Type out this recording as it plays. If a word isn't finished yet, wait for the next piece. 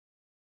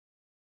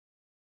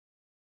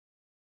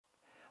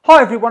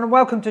Hi everyone and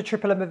welcome to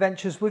Triple M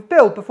Adventures with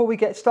Bill. Before we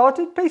get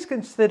started, please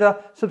consider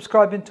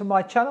subscribing to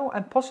my channel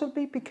and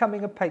possibly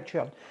becoming a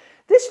Patreon.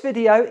 This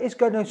video is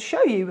going to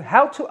show you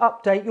how to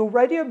update your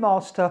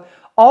RadioMaster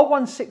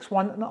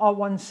R161 and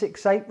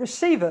R168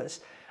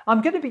 receivers.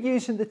 I'm going to be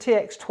using the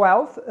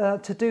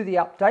TX12 to do the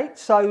update,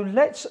 so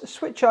let's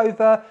switch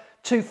over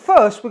to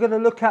first we're going to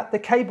look at the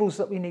cables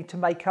that we need to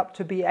make up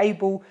to be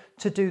able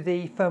to do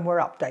the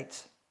firmware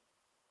updates.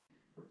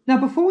 Now,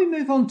 before we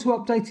move on to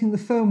updating the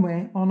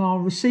firmware on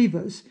our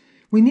receivers,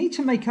 we need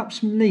to make up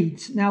some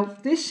leads. Now,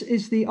 this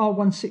is the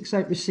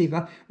R168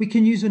 receiver. We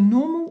can use a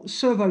normal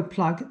servo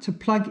plug to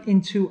plug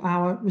into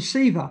our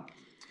receiver.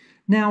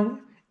 Now,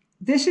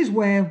 this is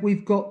where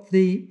we've got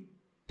the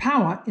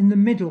power in the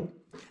middle.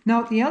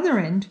 Now, at the other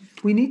end,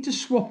 we need to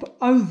swap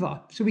over.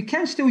 So we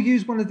can still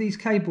use one of these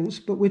cables,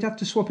 but we'd have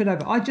to swap it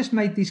over. I just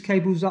made these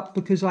cables up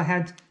because I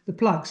had the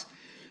plugs.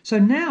 So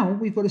now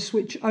we've got to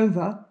switch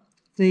over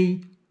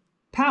the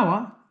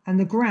power and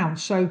the ground.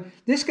 So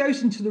this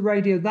goes into the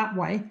radio that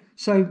way.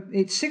 So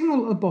it's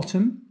signal at the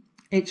bottom,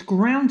 it's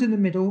ground in the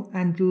middle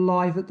and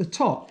live at the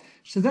top.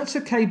 So that's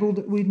a cable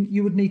that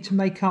you would need to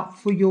make up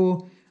for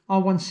your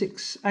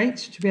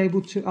R168 to be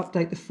able to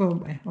update the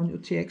firmware on your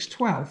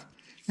TX12.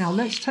 Now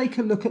let's take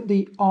a look at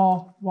the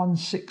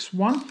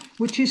R161,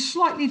 which is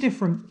slightly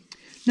different.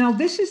 Now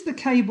this is the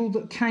cable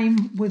that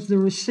came with the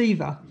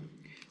receiver,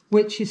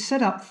 which is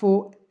set up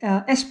for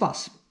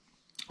S-Bus.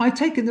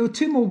 There were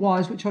two more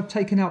wires which I've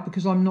taken out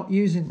because I'm not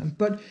using them.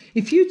 But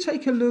if you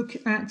take a look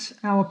at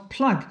our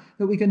plug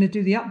that we're going to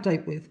do the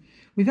update with,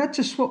 we've had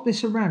to swap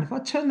this around. If I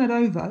turn that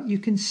over, you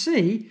can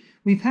see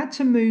we've had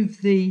to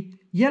move the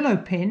yellow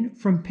pin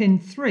from pin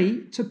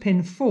 3 to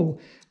pin 4.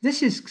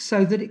 This is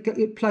so that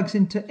it plugs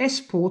into S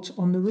port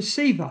on the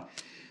receiver.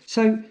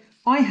 So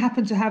I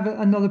happen to have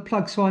another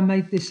plug, so I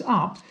made this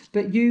up.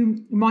 But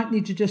you might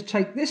need to just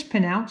take this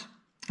pin out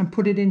and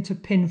put it into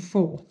pin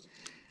 4.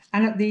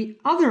 And at the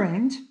other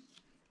end,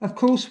 of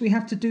course, we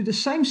have to do the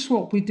same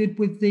swap we did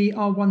with the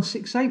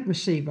R168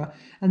 receiver,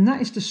 and that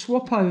is to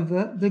swap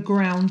over the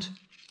ground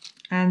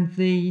and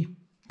the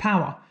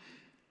power.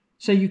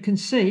 So you can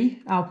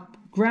see our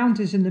ground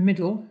is in the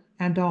middle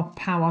and our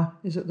power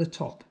is at the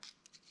top.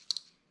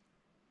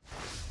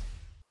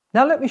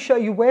 Now let me show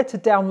you where to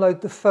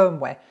download the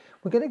firmware.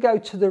 We're going to go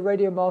to the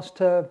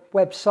RadioMaster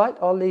website.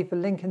 I'll leave a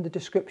link in the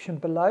description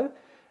below,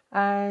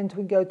 and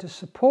we go to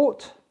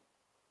support.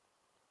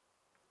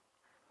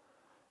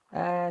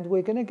 And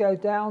we're going to go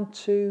down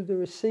to the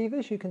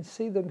receivers. You can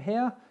see them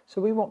here. So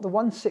we want the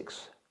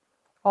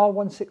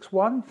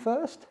R161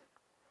 first.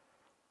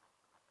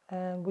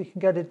 And we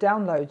can go to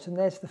downloads, and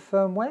there's the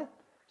firmware.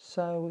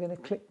 So we're going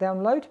to click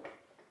download.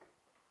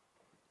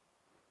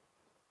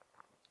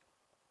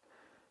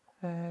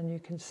 And you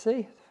can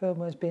see the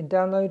firmware is being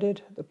downloaded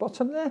at the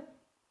bottom there.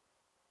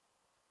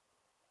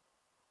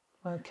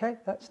 Okay,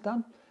 that's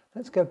done.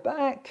 Let's go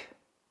back.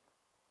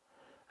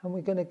 And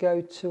we're going to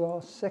go to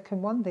our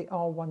second one, the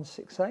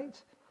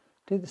R168.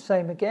 Do the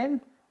same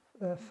again,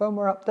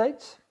 firmware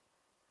updates.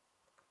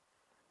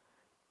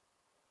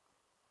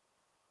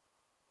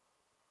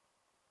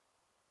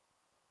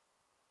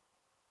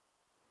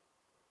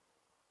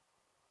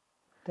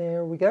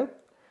 There we go.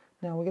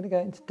 Now we're going to go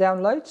into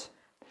downloads.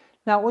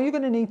 Now all you're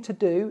going to need to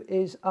do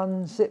is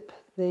unzip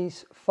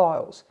these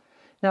files.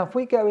 Now if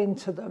we go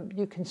into them,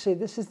 you can see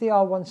this is the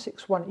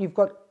R161. You've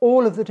got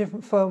all of the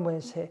different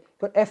firmwares here. You've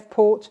got F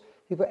port,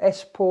 you've got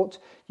S port,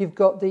 you've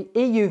got the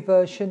EU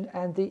version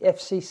and the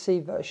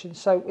FCC version.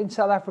 So in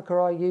South Africa,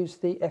 I use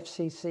the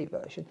FCC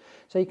version.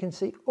 So you can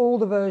see all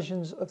the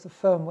versions of the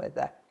firmware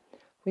there.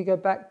 We go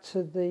back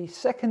to the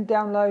second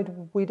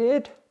download we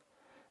did,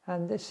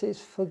 and this is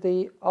for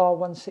the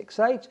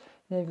R168.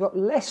 Now you've got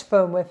less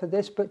firmware for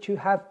this, but you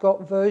have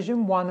got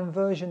version 1 and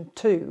version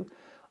 2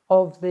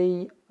 of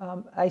the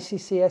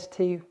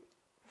ACCST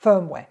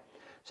firmware.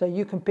 So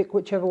you can pick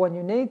whichever one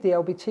you need, the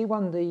LBT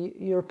one, the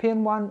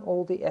European one,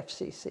 or the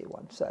FCC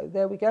one. So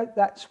there we go,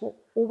 that's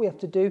all we have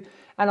to do.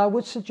 And I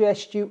would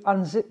suggest you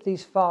unzip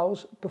these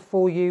files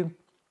before you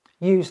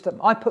use them.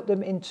 I put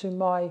them into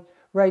my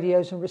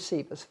radios and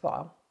receivers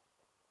file.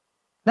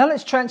 Now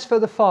let's transfer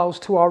the files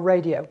to our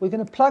radio. We're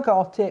going to plug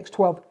our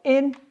TX12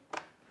 in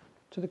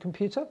to the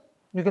computer.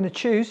 You're going to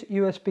choose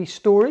USB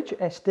storage,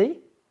 SD.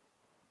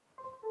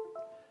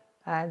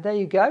 And there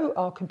you go,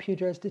 our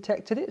computer has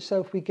detected it. So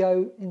if we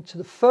go into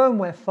the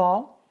firmware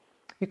file,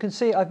 you can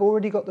see I've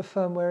already got the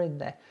firmware in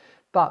there.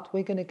 But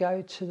we're going to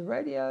go to the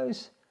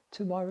radios,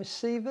 to my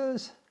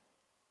receivers,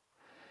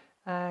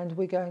 and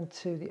we're going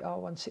to the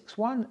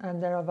R161,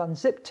 and there I've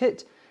unzipped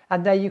it.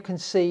 And there you can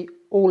see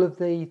all of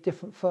the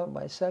different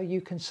firmware. So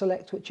you can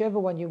select whichever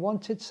one you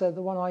wanted. So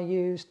the one I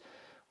used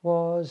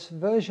was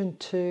version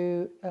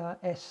 2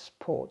 S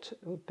port.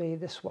 It would be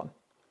this one.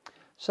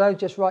 So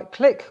just right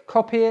click,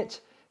 copy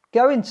it.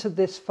 Go into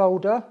this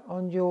folder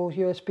on your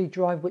USB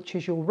drive, which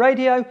is your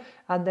radio,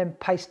 and then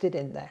paste it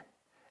in there.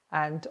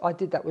 And I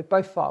did that with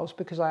both files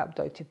because I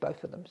updated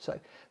both of them. So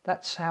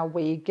that's how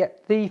we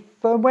get the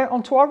firmware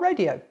onto our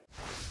radio.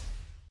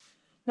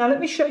 Now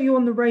let me show you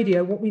on the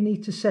radio what we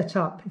need to set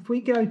up. If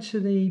we go to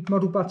the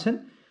model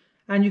button,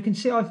 and you can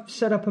see I've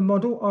set up a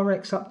model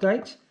RX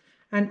update,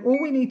 and all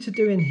we need to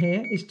do in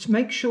here is to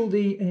make sure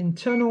the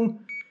internal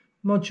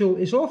module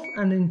is off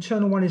and the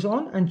internal one is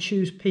on, and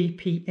choose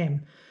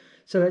PPM.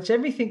 So that's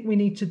everything we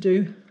need to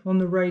do on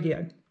the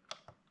radio.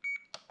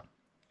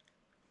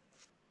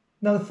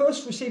 Now the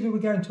first receiver we're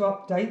going to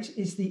update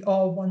is the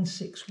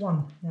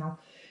R161. Now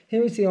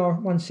here is the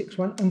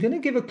R161. I'm going to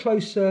give a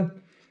closer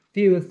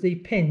view of the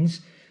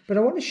pins, but I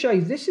want to show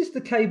you this is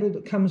the cable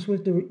that comes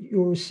with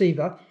your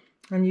receiver,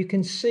 and you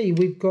can see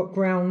we've got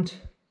ground,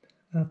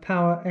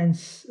 power and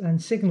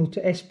signal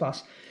to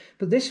S-bus,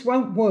 but this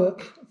won't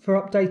work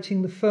for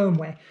updating the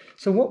firmware.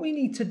 So what we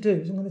need to do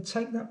is I'm going to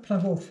take that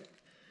plug off,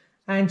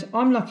 and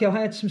I'm lucky I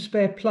had some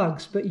spare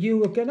plugs, but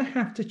you are going to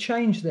have to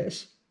change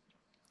this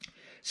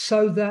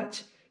so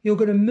that you're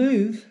going to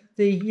move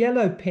the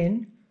yellow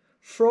pin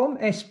from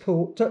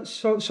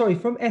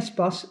from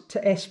S-bus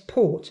to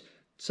S-port.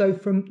 So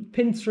from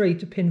pin 3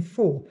 to pin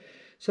 4.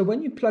 So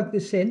when you plug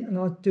this in, and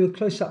I'll do a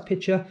close-up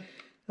picture,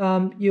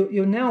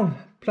 you're now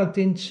plugged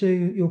into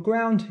your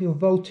ground, your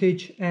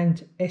voltage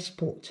and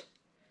S-port.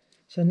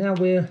 So now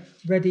we're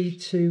ready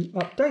to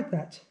update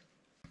that.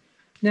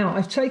 Now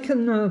I've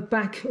taken the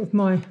back of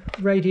my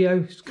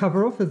radio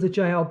cover off of the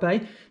JR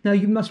Bay. Now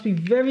you must be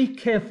very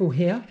careful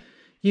here.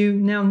 You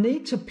now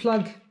need to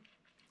plug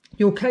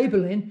your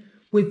cable in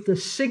with the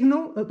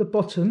signal at the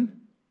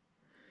bottom,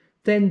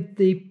 then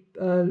the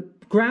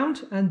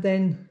ground, and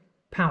then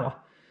power.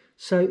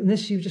 So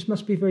this you just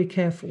must be very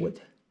careful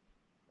with.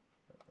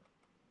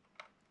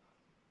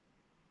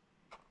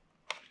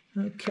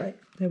 Okay,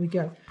 there we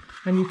go.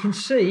 And you can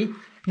see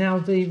now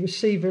the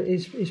receiver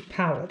is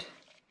powered.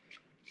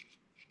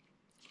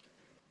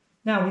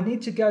 Now we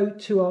need to go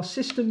to our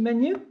system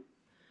menu,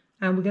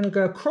 and we're going to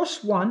go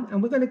across one,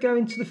 and we're going to go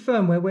into the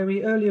firmware where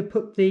we earlier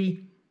put the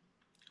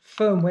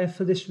firmware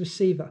for this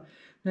receiver.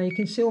 Now you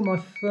can see all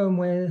my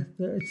firmware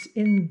that's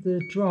in the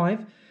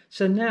drive.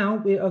 So now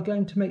we are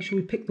going to make sure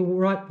we pick the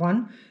right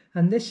one,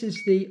 and this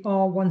is the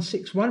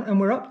R161, and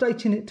we're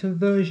updating it to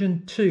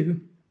version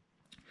 2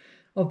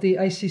 of the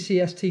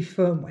ACCST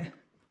firmware.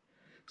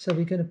 So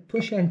we're going to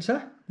push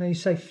enter. Now you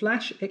say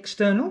flash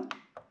external,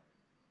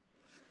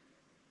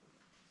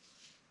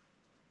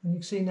 and you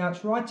can see now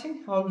it's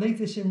writing. I'll leave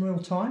this in real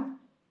time.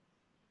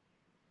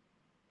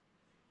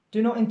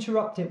 Do not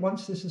interrupt it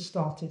once this has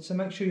started, so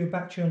make sure your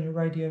battery on your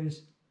radio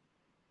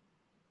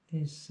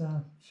is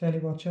fairly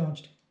well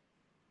charged.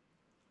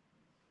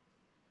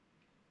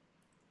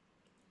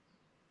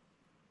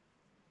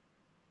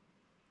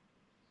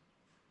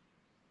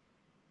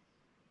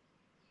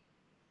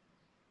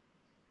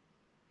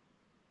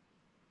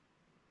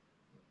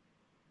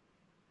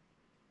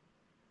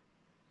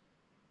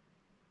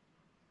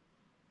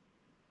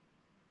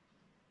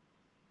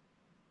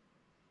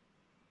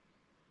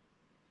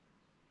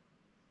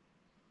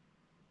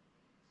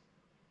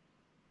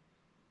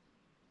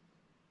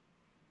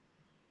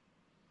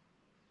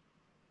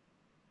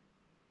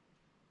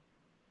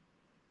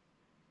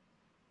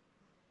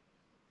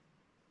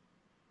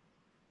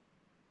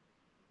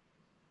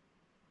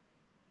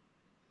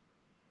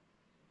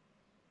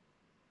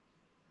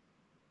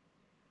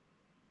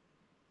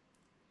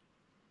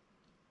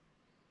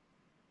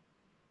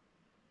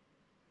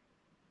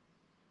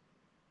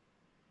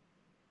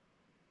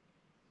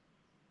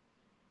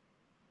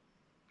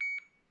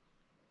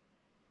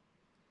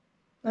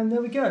 And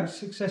there we go,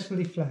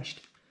 successfully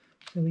flashed.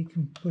 So we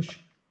can push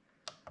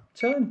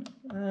turn,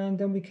 and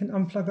then we can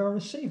unplug our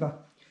receiver.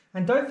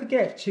 And don't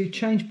forget to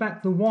change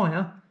back the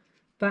wire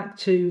back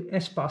to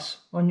S-bus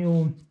on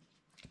your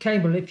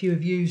cable if you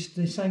have used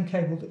the same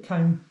cable that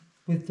came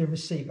with the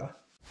receiver.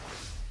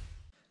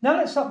 Now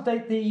let's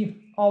update the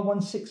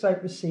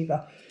R168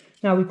 receiver.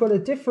 Now we've got a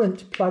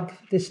different plug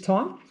this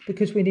time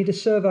because we need a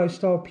servo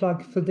style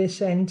plug for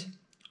this end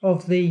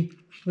of the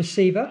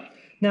receiver.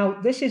 Now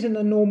this isn't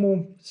a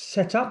normal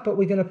setup, but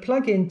we're going to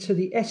plug into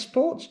the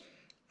S-port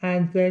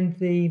and then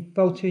the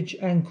voltage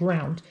and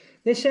ground.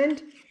 This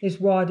end is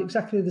wired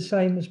exactly the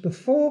same as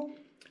before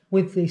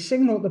with the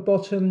signal at the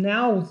bottom.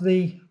 Now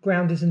the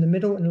ground is in the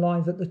middle and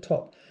live at the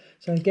top.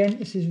 So again,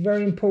 this is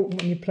very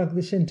important when you plug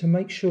this in to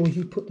make sure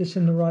you put this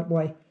in the right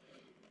way.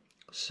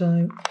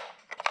 So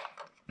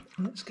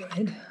let's go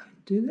ahead and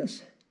do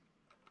this.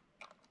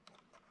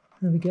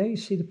 There we go. You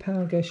see the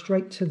power go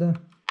straight to the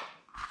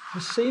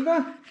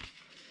receiver.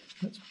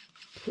 Let's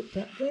put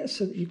that there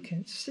so that you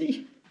can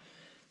see.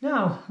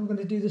 Now I'm going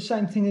to do the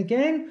same thing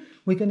again.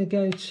 We're going to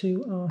go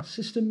to our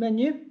system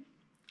menu,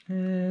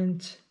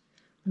 and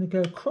I'm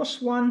going to go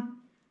across one,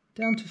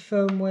 down to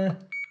firmware,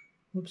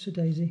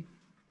 whoops-a-daisy,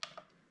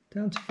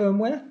 down to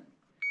firmware,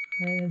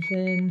 and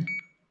then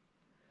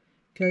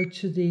go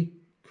to the,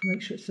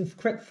 make sure it's the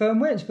correct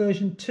firmware, it's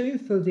version 2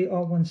 for the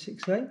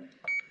R168,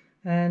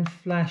 and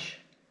flash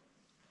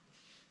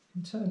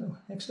internal,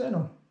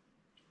 external.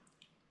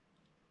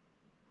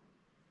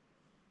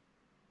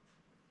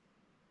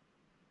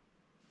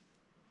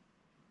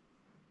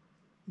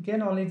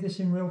 Again, I'll leave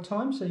this in real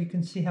time so you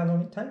can see how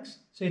long it takes,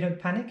 so you don't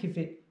panic if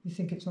you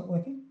think it's not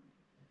working.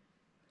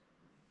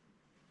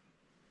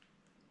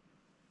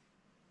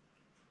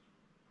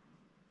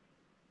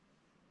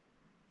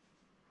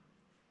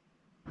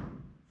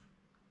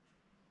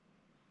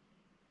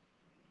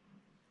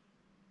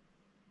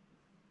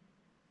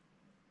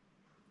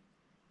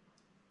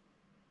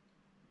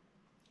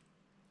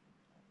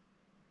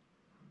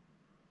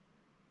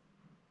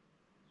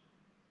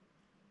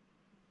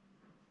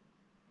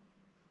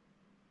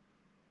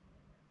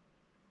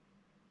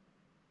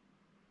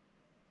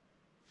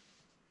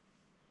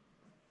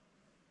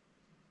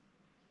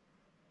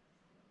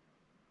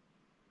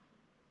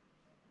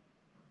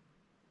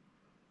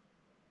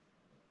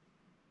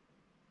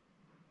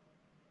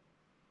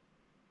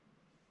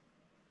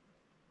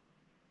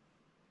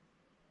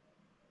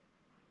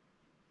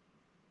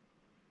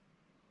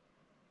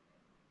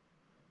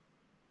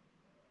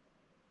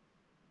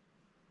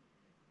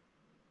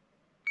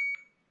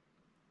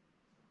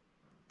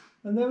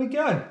 And there we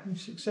go, we've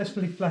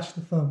successfully flashed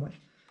the firmware.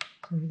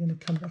 So we're going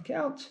to come back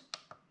out,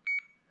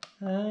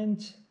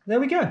 and there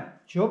we go,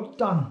 job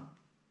done.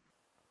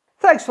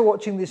 Thanks for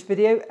watching this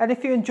video, and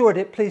if you enjoyed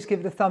it, please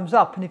give it a thumbs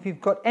up, and if you've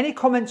got any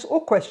comments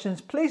or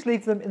questions, please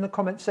leave them in the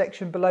comment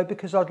section below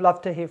because I'd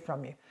love to hear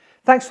from you.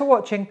 Thanks for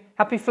watching,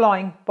 happy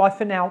flying, bye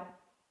for now.